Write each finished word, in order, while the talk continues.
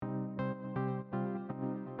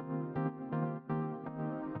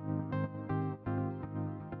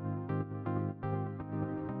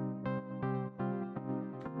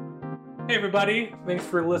Hey everybody, thanks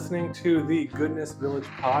for listening to the Goodness Village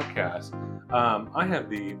podcast. I have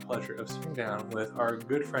the pleasure of sitting down with our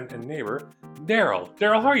good friend and neighbor, Daryl.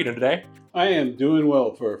 Daryl, how are you doing today? I am doing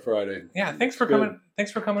well for a Friday. Yeah, thanks for coming.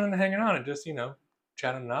 Thanks for coming and hanging on and just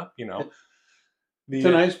chatting it up. It's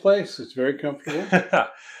a nice place. It's very comfortable.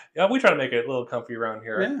 Yeah, we try to make it a little comfy around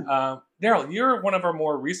here. Yeah. Daryl, you're one of our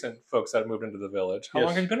more recent folks that moved into the village. How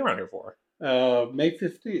long have you been around here for? May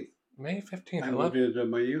 15th. May 15th. I moved into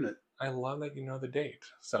my unit. I love that you know the date.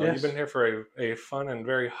 So Yes. You've been here for a fun and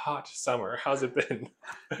very hot summer. How's it been?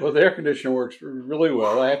 Well, the air conditioner works really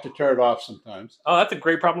well. I have to turn it off sometimes. Oh, that's a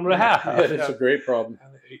great problem to have. Yeah, it's a great problem.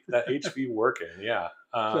 That HV working, yeah.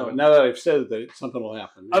 So now that I've said that, something will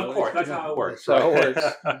happen. Of course, that's how it works. That's how it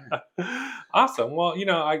works. Awesome. Well,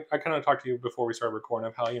 I kind of talked to you before we started recording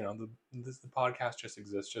of how, the podcast just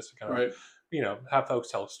exists just to kind of, have folks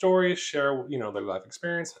tell stories, share, their life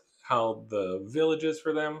experience, how the village is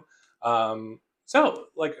for them. So,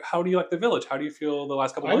 how do you like the village? How do you feel the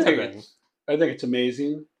last couple of months have been? I think it's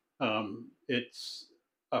amazing. It's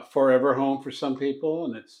a forever home for some people,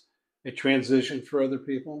 and it's a transition for other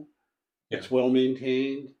people. Yeah. It's well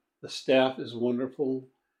maintained. The staff is wonderful.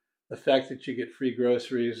 The fact that you get free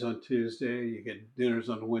groceries on Tuesday, you get dinners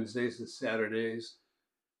on Wednesdays and Saturdays.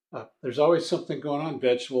 There's always something going on.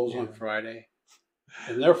 Vegetables on Friday.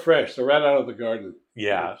 And they're fresh. They're right out of the garden.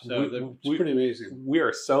 Yeah. So it's pretty amazing. We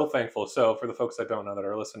are so thankful. So for the folks that don't know that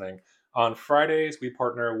are listening, on Fridays, we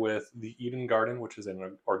partner with the Eden Garden, which is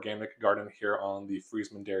an organic garden here on the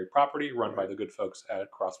Friesman Dairy property run by the good folks at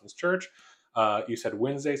Crossman's Church. You said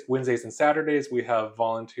Wednesdays and Saturdays, we have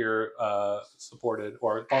volunteer supported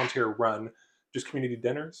or volunteer run just community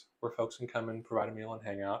dinners where folks can come and provide a meal and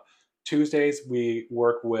hang out. Tuesdays, we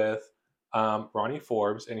work with Ronnie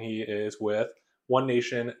Forbes, and he is with One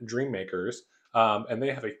Nation Dream Makers, and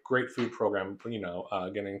they have a great food program,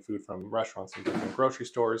 getting food from restaurants and different grocery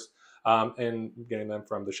stores, and getting them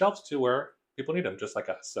from the shelves to where people need them, just like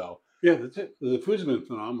us. So yeah, that's it. The food's been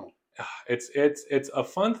phenomenal. It's a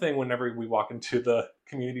fun thing whenever we walk into the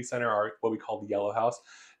community center, or what we call the Yellow House,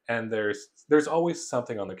 and there's always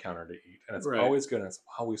something on the counter to eat, and it's always good and it's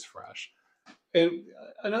always fresh. And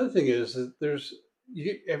another thing is that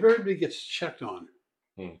everybody gets checked on.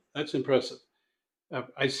 That's impressive.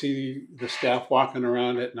 I see the staff walking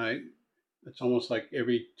around at night. It's almost like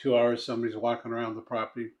every 2 hours somebody's walking around the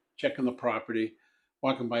property, checking the property,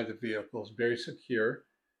 walking by the vehicles, very secure.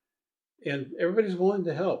 And everybody's willing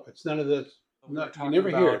to help. It's none of the, you never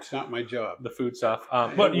hear, it's not my job. The food stuff.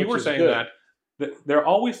 But you were saying that there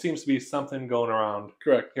always seems to be something going around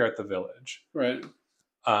here at the village. Right.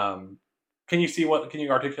 Can you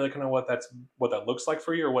articulate kind of what that looks like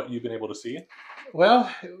for you, or what you've been able to see?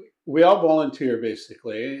 Well, we all volunteer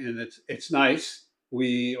basically, and it's nice.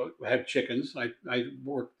 We have chickens. I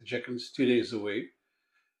work the chickens 2 days a week.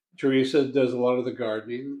 Teresa does a lot of the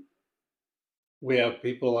gardening. We have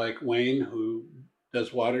people like Wayne who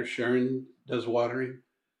does water. Sharon does watering.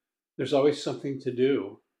 There's always something to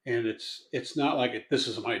do, and it's not like this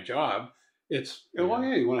is my job. It's you want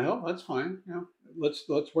to help? That's fine. Let's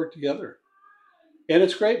work together. And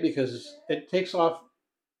it's great because it comes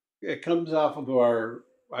off of our,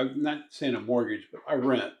 I'm not saying a mortgage, but our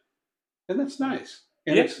rent. And that's nice.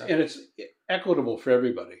 And it's equitable for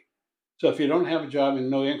everybody. So if you don't have a job and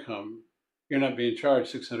no income, you're not being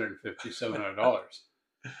charged $650, $700.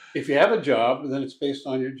 If you have a job, then it's based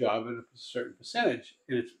on your job at a certain percentage.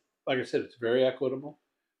 And it's, like I said, it's very equitable.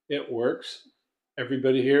 It works.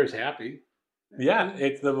 Everybody here is happy. Yeah,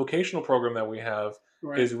 it's the vocational program that we have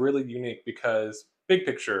is really unique because big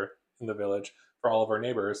picture in the village for all of our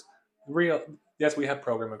neighbors, yes, we have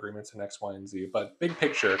program agreements in X, Y, and Z, but big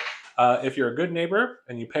picture, if you're a good neighbor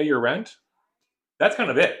and you pay your rent, that's kind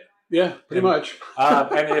of it. Yeah, pretty much.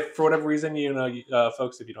 And if for whatever reason,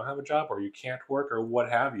 folks, if you don't have a job or you can't work or what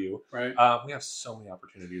have you, we have so many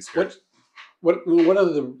opportunities here. One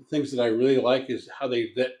of the things that I really like is how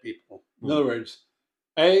they vet people. In other words,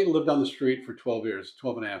 I lived on the street for 12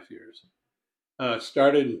 and a half years.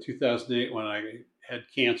 Started in 2008 when I had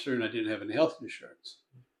cancer and I didn't have any health insurance.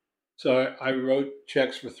 So I wrote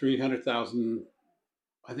checks for $300,000,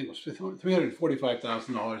 I think it was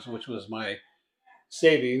 $345,000, which was my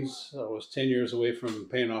savings. I was 10 years away from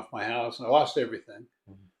paying off my house, and I lost everything.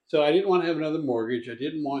 So I didn't want to have another mortgage. I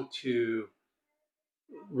didn't want to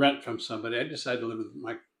rent from somebody. I decided to live with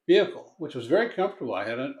my vehicle, which was very comfortable. I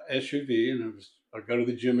had an SUV, and I'd go to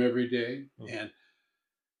the gym every day. And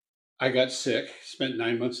I got sick, spent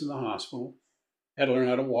 9 months in the hospital, had to learn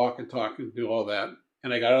how to walk and talk and do all that.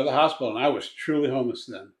 And I got out of the hospital, and I was truly homeless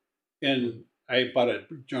then. And I bought a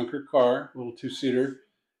junker car, a little two-seater,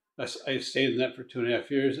 I stayed in that for 2.5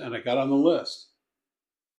 years, and I got on the list.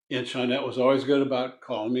 And Shawnette was always good about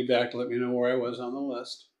calling me back to let me know where I was on the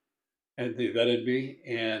list. And they vetted me,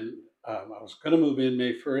 and I was going to move in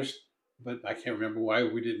May 1st, but I can't remember why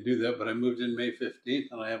we didn't do that. But I moved in May 15th,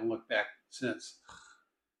 and I haven't looked back since.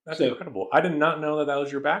 That's So, incredible. I did not know that that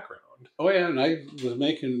was your background. oh yeah, and I was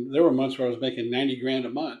making. There were months where I was making 90 grand a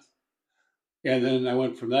month, and then I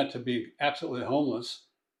went from that to being absolutely homeless,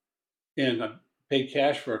 and I paid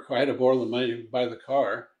cash for a car. I had to borrow the money to buy the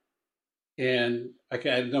car, and I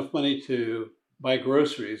had enough money to buy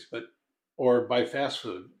groceries, or buy fast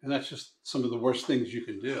food, and that's just some of the worst things you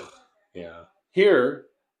can do. Yeah. Here,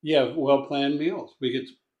 you have well planned meals. We get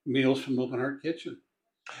meals from Open Heart Kitchen,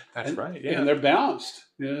 That's and right. and Yeah. they're balanced.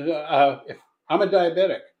 If I'm a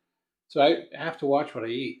diabetic, so I have to watch what I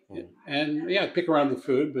eat, and yeah, I pick around the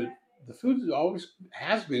food, but the food always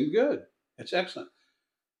has been good. It's excellent.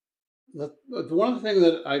 The one thing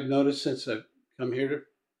that I've noticed since I've come here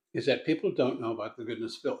is that people don't know about the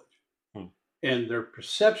Goodness Village, Hmm. and their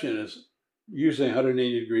perception is usually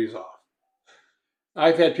 180 degrees off.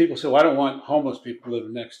 I've had people say, well, I don't want homeless people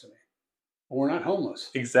living next to me. Well, we're not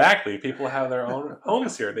homeless. Exactly. People have their own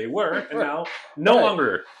homes here. They were, and now no Right.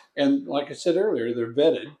 longer. And like I said earlier, they're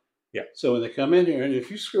vetted. Yeah. So when they come in here, and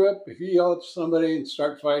if you screw up, if you yell at somebody and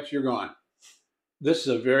start fights, you're gone. This is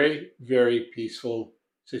a very, very peaceful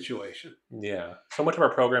situation. Yeah. So much of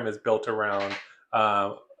our program is built around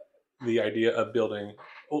the idea of building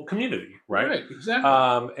community, right? Right,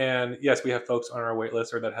 exactly. And yes, we have folks on our wait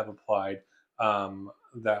list or that have applied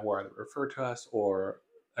that were either referred to us or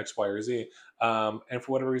X, Y, or Z. And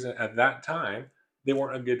for whatever reason, at that time, they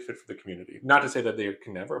weren't a good fit for the community. Not to say that they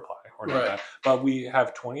can never apply or not that, but we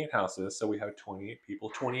have 28 houses, so we have 28 people,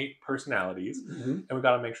 28 personalities, and we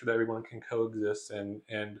got to make sure that everyone can coexist and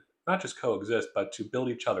not just coexist, but to build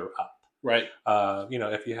each other up. Right.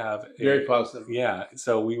 If you have very positive. Yeah.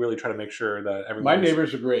 So we really try to make sure that everyone. My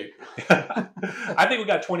neighbors are great. I think we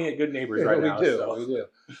got 28 good neighbors right now. We do.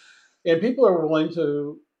 And people are willing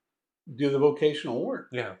to do the vocational work.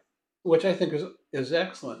 Yeah. Which I think is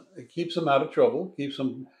excellent. It keeps them out of trouble, keeps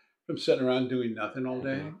them from sitting around doing nothing all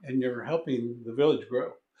day, and you're helping the village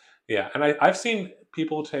grow. Yeah, and I've seen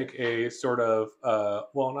people take a sort of,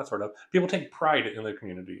 not sort of, people take pride in the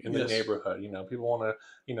community, in the neighborhood. People want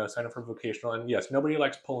to, sign up for vocational. And yes, nobody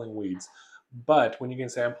likes pulling weeds. But when you can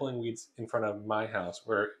say I'm pulling weeds in front of my house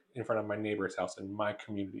or in front of my neighbor's house, in my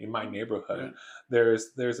community, in my neighborhood,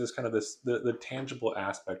 there's this kind of the tangible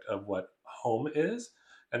aspect of what home is.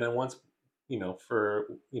 And then once, for,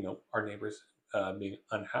 our neighbors being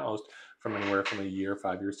unhoused from anywhere from a year,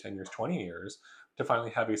 5 years, 10 years, 20 years, to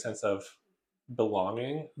finally have a sense of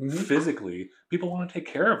belonging physically, people want to take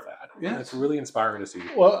care of that. Yeah, it's really inspiring to see.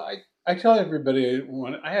 Well, I tell everybody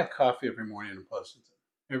when I have coffee every morning in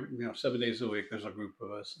Pleasanton. 7 days a week, there's a group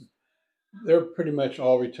of us. They're pretty much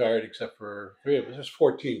all retired except for 3 of us. There's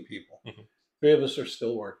 14 people. 3 of us are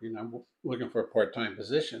still working. I'm looking for a part-time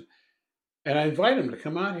position, and I invite them to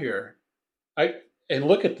come out here, and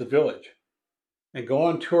look at the village, and go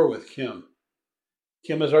on tour with Kim.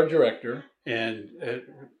 Kim is our director, and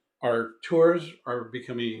our tours are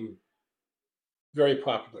becoming very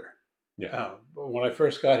popular. Yeah. When I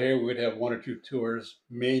first got here, we'd have 1 or 2 tours,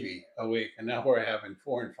 maybe a week, and now we're having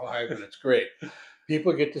 4 and 5, and it's great.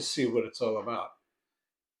 People get to see what it's all about.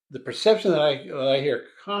 The perception that I hear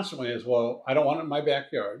constantly is, well, I don't want it in my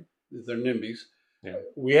backyard. They're NIMBYs. Yeah.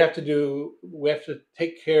 We have to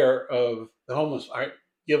take care of the homeless. All right,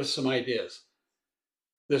 give us some ideas.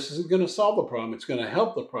 This isn't going to solve the problem. It's going to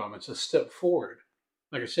help the problem. It's a step forward.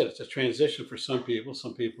 Like I said, it's a transition for some people.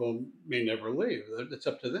 Some people may never leave. It's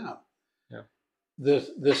up to them. Yeah.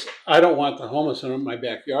 This I don't want the homeless in my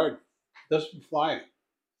backyard doesn't fly.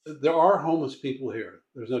 There are homeless people here.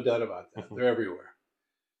 There's no doubt about that. They're everywhere.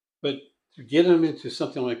 But to get them into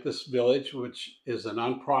something like this village, which is a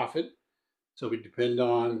nonprofit, so we depend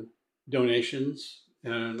on donations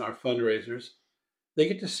and our fundraisers, they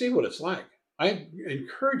get to see what it's like. I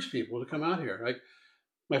encourage people to come out here. Like,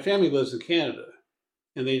 my family lives in Canada,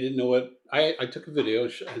 and they didn't know what I took a video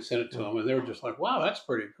and sent it to them, and they were just like, "Wow, that's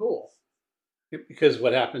pretty cool." Because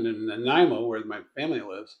what happened in Nanaimo, where my family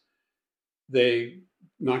lives, they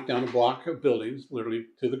knocked down a block of buildings, literally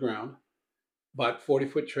to the ground, bought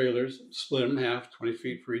 40-foot trailers, split them in half, 20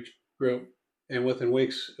 feet for each group, and within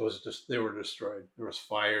weeks, they were destroyed. There was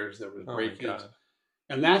fires, there was break-ins.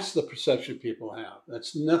 And that's the perception people have.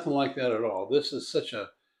 That's nothing like that at all. This is such a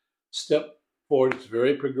step forward. It's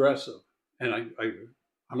very progressive. And I'm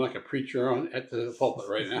like a preacher at the pulpit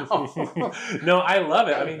right now. No, I love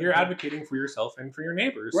it. I mean, you're advocating for yourself and for your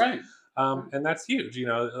neighbors. Right. And that's huge.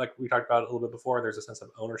 Like we talked about a little bit before, there's a sense of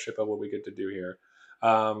ownership of what we get to do here.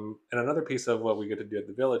 And another piece of what we get to do at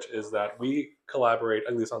the village is that we collaborate,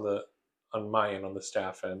 at least on my end, on the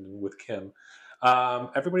staff end, and with Kim.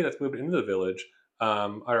 Everybody that's moved into the village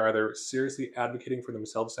are either seriously advocating for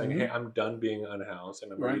themselves, saying, "Hey, I'm done being unhoused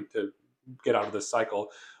and I'm ready to get out of this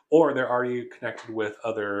cycle," or they're already connected with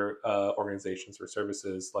other organizations or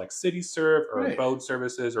services like City Serve or Abode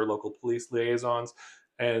Services or local police liaisons,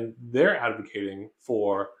 and they're advocating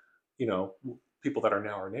for people that are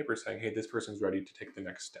now our neighbors, saying, "Hey, this person's ready to take the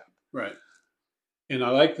next step." Right. And I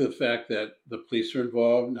like the fact that the police are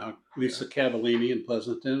involved now. Lisa Cavallini in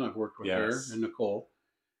Pleasanton, I've worked with her, and Nicole.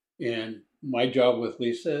 And my job with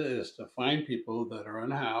Lisa is to find people that are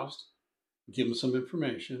unhoused, give them some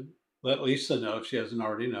information, let Lisa know if she doesn't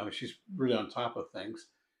already know. She's really on top of things.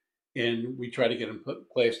 And we try to get them put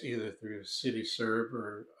placed either through City Serve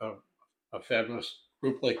or a fabulous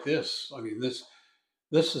group like this. I mean, this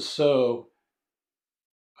is so,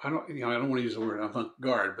 I don't want to use the word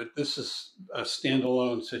avant-garde, but this is a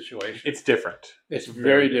standalone situation. It's different. It's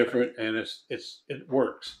very different, and it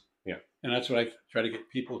works. Yeah. And that's what I try to get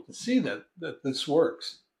people to see, that this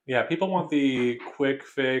works. Yeah, people want the quick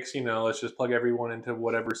fix, let's just plug everyone into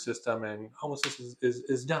whatever system and homelessness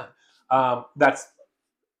is done. I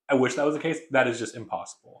wish that was the case. That is just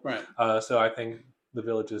impossible. Right. So I think the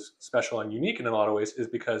village is special and unique in a lot of ways is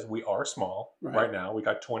because we are small right now. We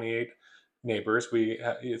got 28 neighbors.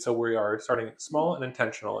 So we are starting small and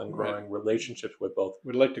intentional and growing relationships with both.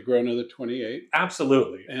 We'd like to grow another 28.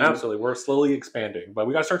 Absolutely. Absolutely. We're slowly expanding, but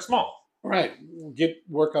we got to start small. Right.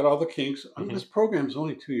 Work out all the kinks. I mean, this program is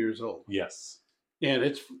only 2 years old. Yes. And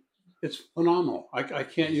it's phenomenal. I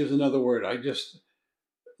can't use another word.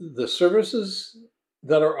 The services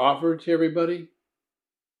that are offered to everybody,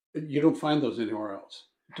 you don't find those anywhere else.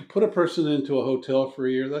 To put a person into a hotel for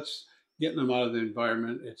a year, that's getting them out of the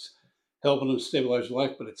environment. It's helping them stabilize their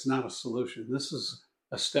life, but it's not a solution. This is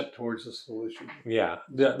a step towards a solution. Yeah.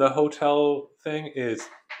 The hotel thing is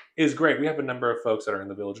great. We have a number of folks that are in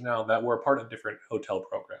the village now that were a part of different hotel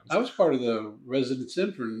programs. I was part of the Residence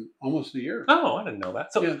Inn for almost a year. Oh, I didn't know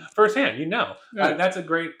that. So firsthand, that's a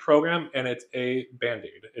great program, and it's a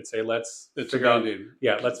Band-Aid. It's a Band-Aid.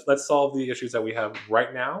 Yeah, let's solve the issues that we have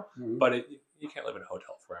right now, but you can't live in a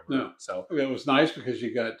hotel forever. No. So it was nice because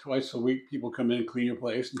you got twice a week people come in, clean your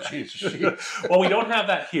place, and change the sheets. Well, we don't have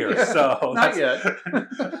that here, so not yet.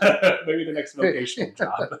 Maybe the next vocational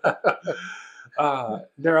job.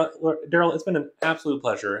 Daryl, it's been an absolute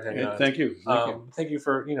pleasure. Thank you. Thank you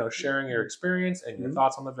for sharing your experience and your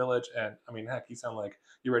thoughts on the village. And I mean, heck, you sound like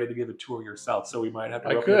you're ready to give a tour yourself. So we might have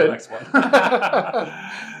to go for the next one.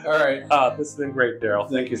 All right. This has been great, Daryl.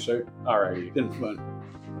 Thank you, sir. All righty. It's been fun.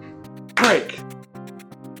 Break.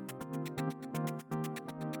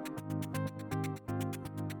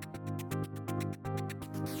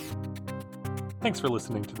 Thanks for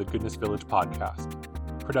listening to the Goodness Village podcast.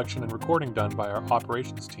 Production and recording done by our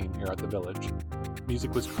operations team here at the village.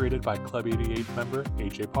 Music was created by Club 88 member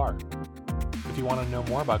AJ Parr. If you want to know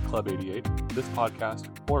more about Club 88, this podcast,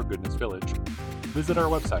 or Goodness Village, visit our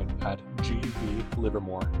website at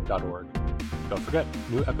gvlivermore.org. Don't forget,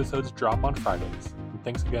 new episodes drop on Fridays. And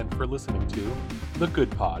thanks again for listening to The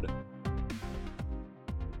Good Pod.